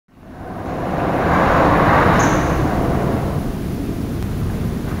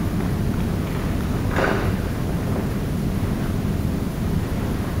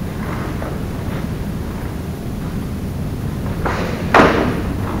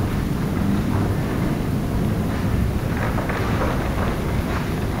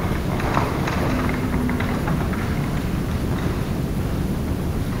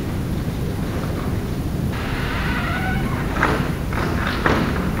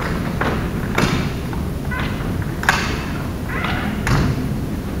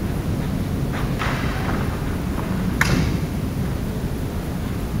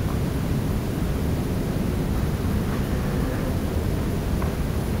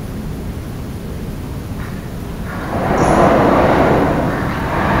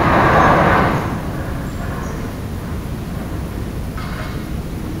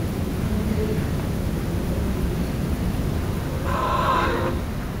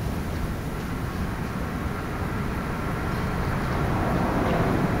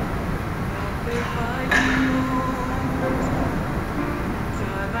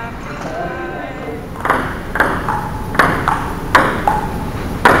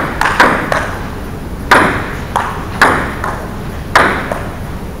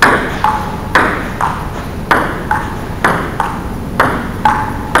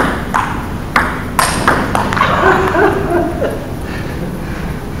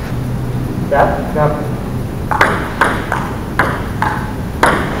Siap, siap.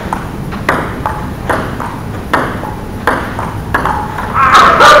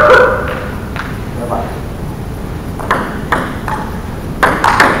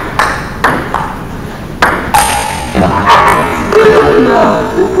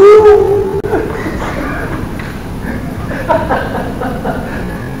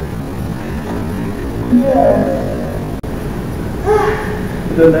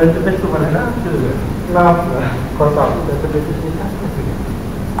 Dan cepet kemana nanti juga? Maaf lah, kosong dan cepet kita.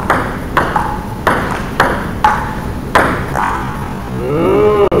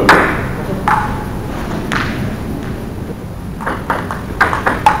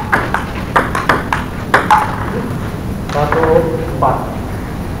 Satu, 4.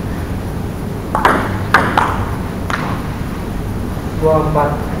 2,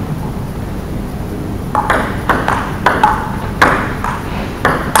 4.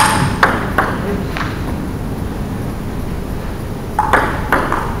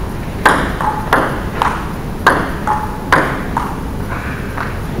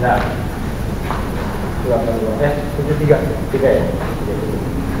 Nah, 73 ya?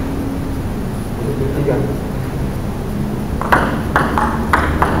 73.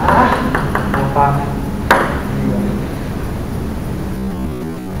 Apa?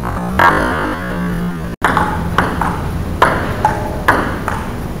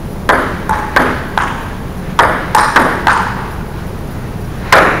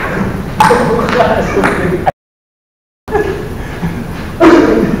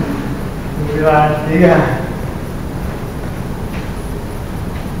 Tiga.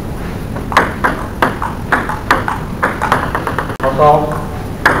 Kosong.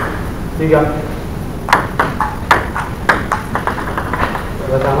 3.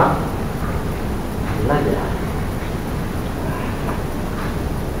 Sudah sama? Belajar.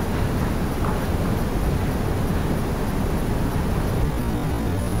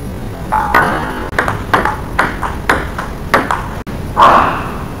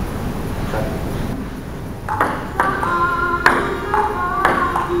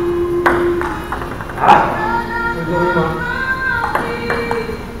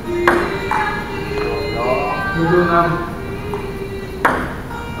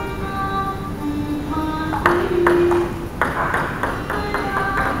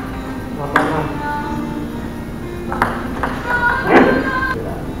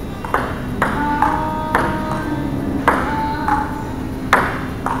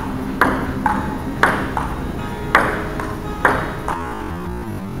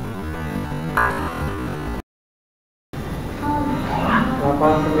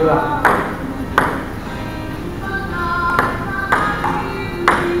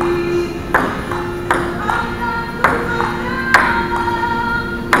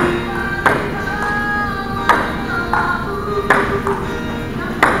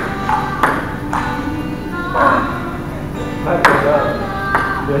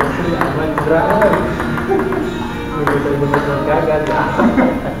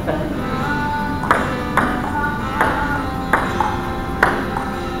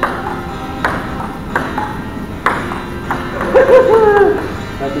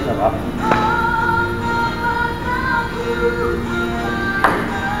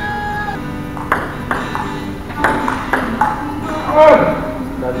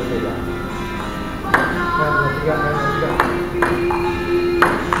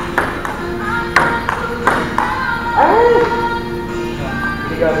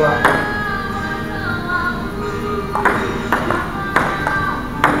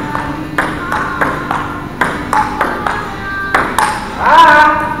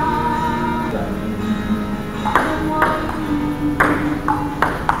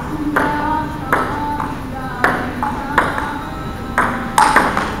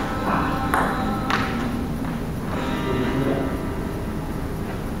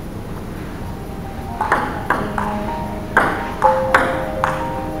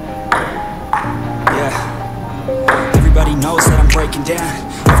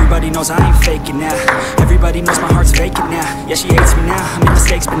 Everybody knows I ain't faking now. Everybody knows my heart's vacant now. Yeah, she hates me now, I made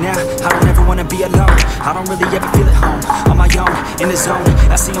mistakes but now I don't ever wanna be alone. I don't really ever feel at home. On my own, in the zone,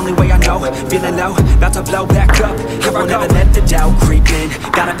 that's the only way I know. Feeling low, about to blow back up. I won't ever let the doubt creep in.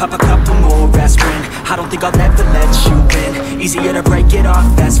 Gotta pop a couple more aspirin. I don't think I'll ever let you in. Easier to break it off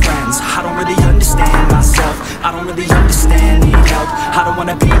best friends. I don't really understand myself. I don't really understand, need help. I don't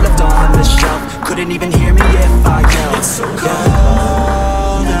wanna be left on the shelf. Couldn't even hear me if I yelled. It's so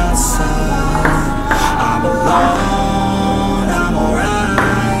cold outside, I'm alone, I'm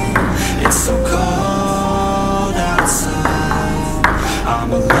alright. It's so cold outside,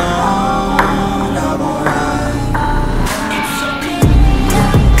 I'm alone.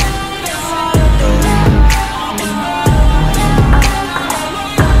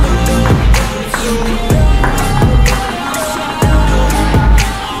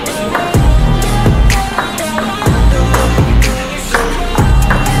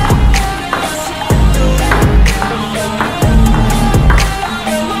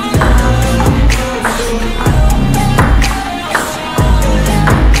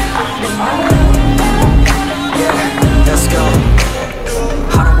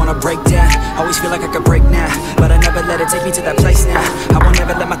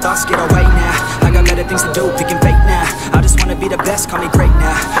 find me great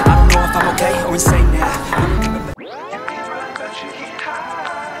now. I don't know if I'm okay or insane now.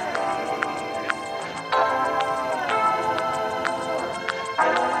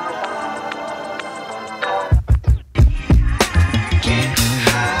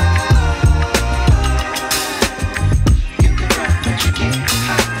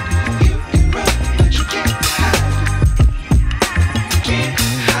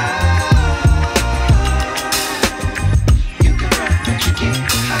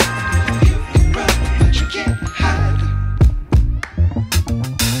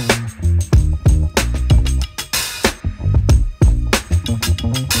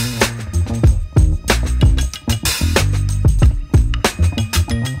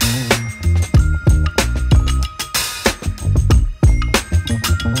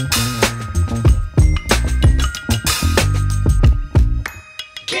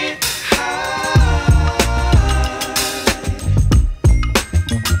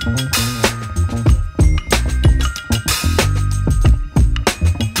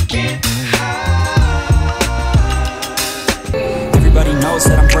 Everybody knows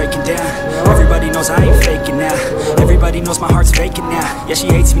that I'm breaking down. Everybody knows I ain't faking now. Everybody knows my heart's vacant now. Yeah, she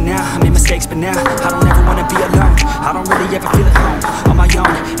hates me now, I made mistakes but now I don't ever wanna be alone. I don't really ever feel at home. On my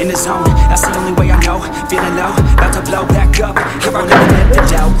own, in the zone, that's the only way I know. Feeling low, about to blow back up. I won't ever let the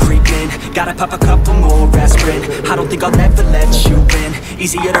doubt creep in. Gotta pop a couple more aspirin. I don't think I'll ever let you in.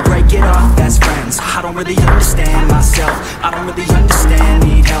 Easier to break it off as friends. I don't really understand myself. I don't really understand,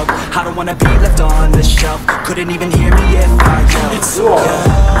 need help. I don't wanna be left on the shelf. Couldn't even hear me if I yelled. It's so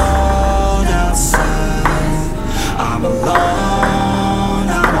cold outside, I'm alone,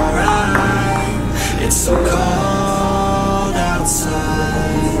 I'm alright. It's so cold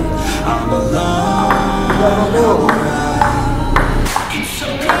outside, I'm alone, I'm alright. It's so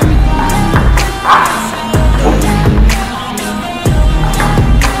cold.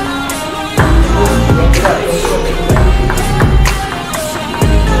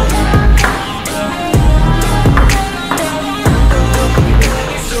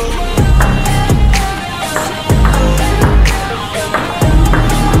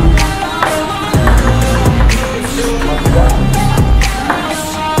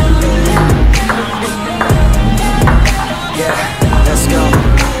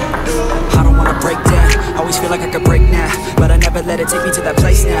 Let it take me to that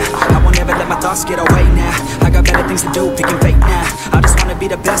place now. I won't ever let my thoughts get away now. I got better things to do, picking fate now. I just wanna be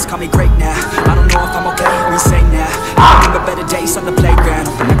the best, call me great now. I don't know if I'm okay or insane now. I remember better days on the playground.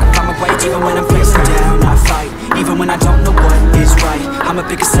 I can find my way even when I'm facing down. I fight, even when I don't know what is right. I'ma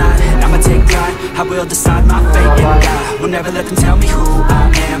pick a side, and I'ma take pride. I will decide my fate and I will never let them tell me who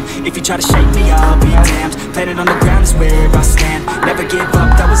I am. If you try to shake me, I'll be damned. Planet on the ground is where I stand. Never give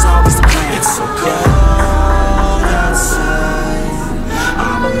up, that was always the plan. It's so cold outside,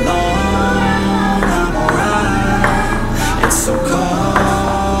 I'm alone, I'm alright. It's so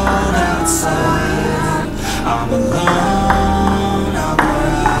cold outside, I'm alone, I'm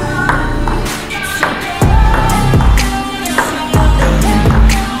alright. It's so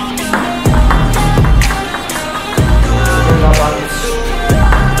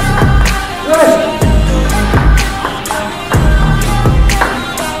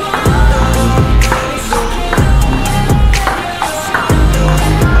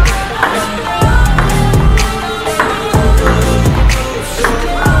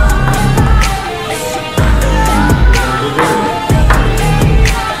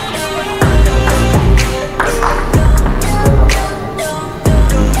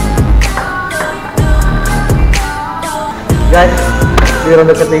Guys, di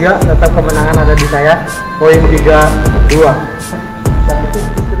ronde ketiga tetap kemenangan ada di saya, poin 3-2.